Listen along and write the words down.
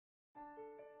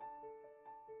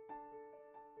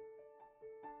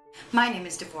My name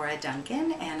is Devorah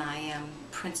Duncan, and I am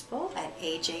principal at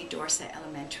A.J. Dorset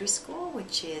Elementary School,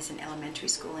 which is an elementary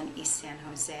school in East San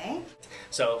Jose.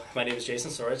 So, my name is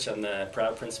Jason Sorich. I'm the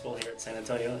proud principal here at San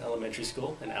Antonio Elementary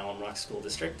School in Alum School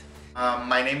District.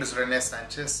 My name is Rene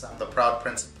Sanchez. I'm the proud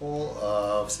principal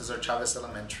of Cesar Chavez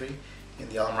Elementary in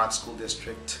the Alum School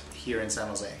District here in San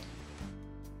Jose.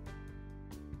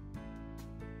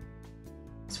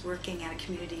 I was working at a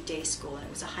community day school, and it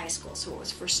was a high school, so it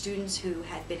was for students who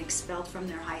had been expelled from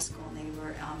their high school, and they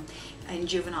were in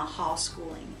juvenile hall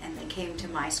schooling, and they came to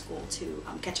my school to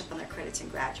catch up on their credits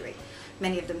and graduate.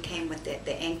 Many of them came with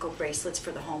the ankle bracelets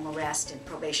for the home arrest and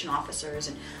probation officers,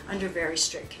 and under very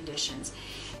strict conditions.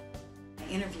 I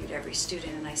interviewed every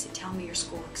student and I said, tell me your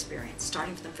school experience,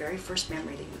 starting from the very first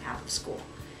memory that you have of school.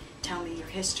 Tell me your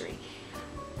history.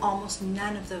 Almost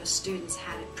none of those students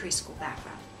had a preschool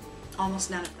background.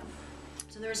 Almost none of them.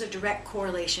 So there's a direct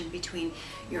correlation between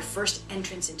your first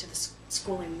entrance into the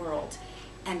schooling world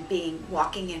and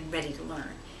walking in ready to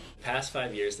learn. The past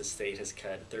 5 years, the state has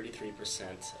cut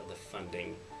 33% of the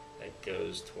funding that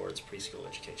goes towards preschool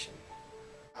education.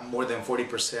 More than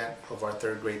 40% of our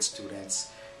third grade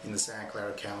students in the Santa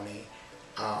Clara County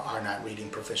are not reading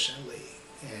proficiently.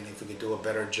 And if we could do a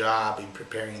better job in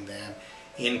preparing them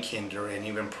in kinder and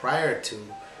even prior to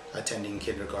attending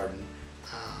kindergarten,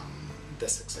 the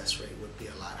success rate would be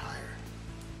a lot higher.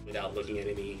 Without looking at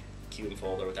any cue and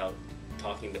fold or without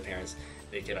talking to parents,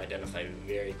 they can identify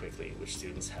very quickly which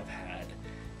students have had,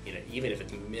 even if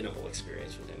it's minimal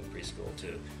experience within preschool,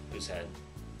 to who's had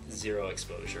zero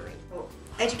exposure.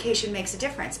 Education makes a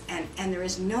difference, and there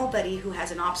is nobody who has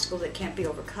an obstacle that can't be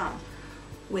overcome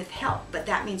with help, but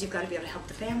that means you've got to be able to help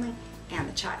the family and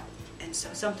the child. And so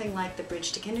something like the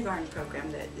Bridge to Kindergarten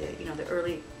program, the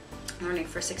early learning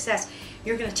for success,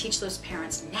 you're going to teach those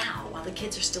parents now, while the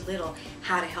kids are still little,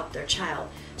 how to help their child,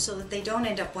 so that they don't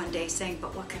end up one day saying,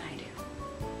 but what can I do?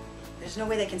 There's no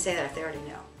way they can say that if they already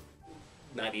know.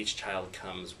 Not each child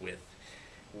comes with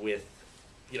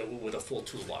a full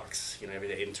toolbox,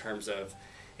 everything in terms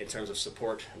of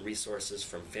support and resources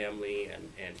from family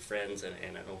and friends and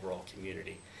an overall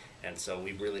community. And so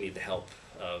we really need the help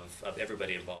of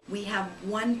everybody involved. We have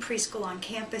one preschool on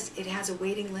campus. It has a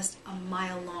waiting list a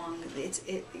mile long.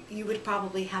 You would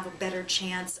probably have a better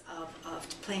chance of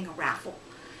playing a raffle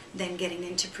than getting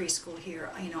into preschool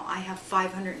here. I have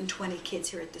 520 kids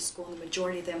here at this school, and the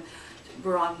majority of them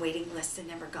were on waiting lists and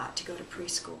never got to go to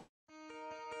preschool.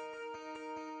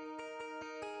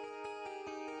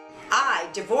 I,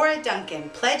 Devorah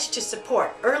Duncan, pledge to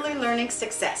support early learning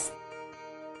success.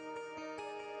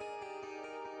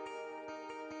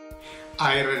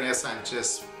 I, Rene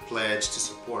Sanchez, pledge to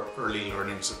support early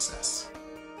learning success.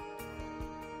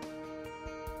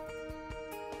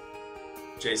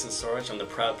 Jason Sorich, I'm the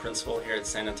proud principal here at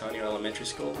San Antonio Elementary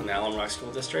School in the Alum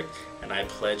School District, and I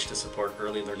pledge to support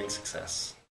early learning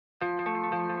success.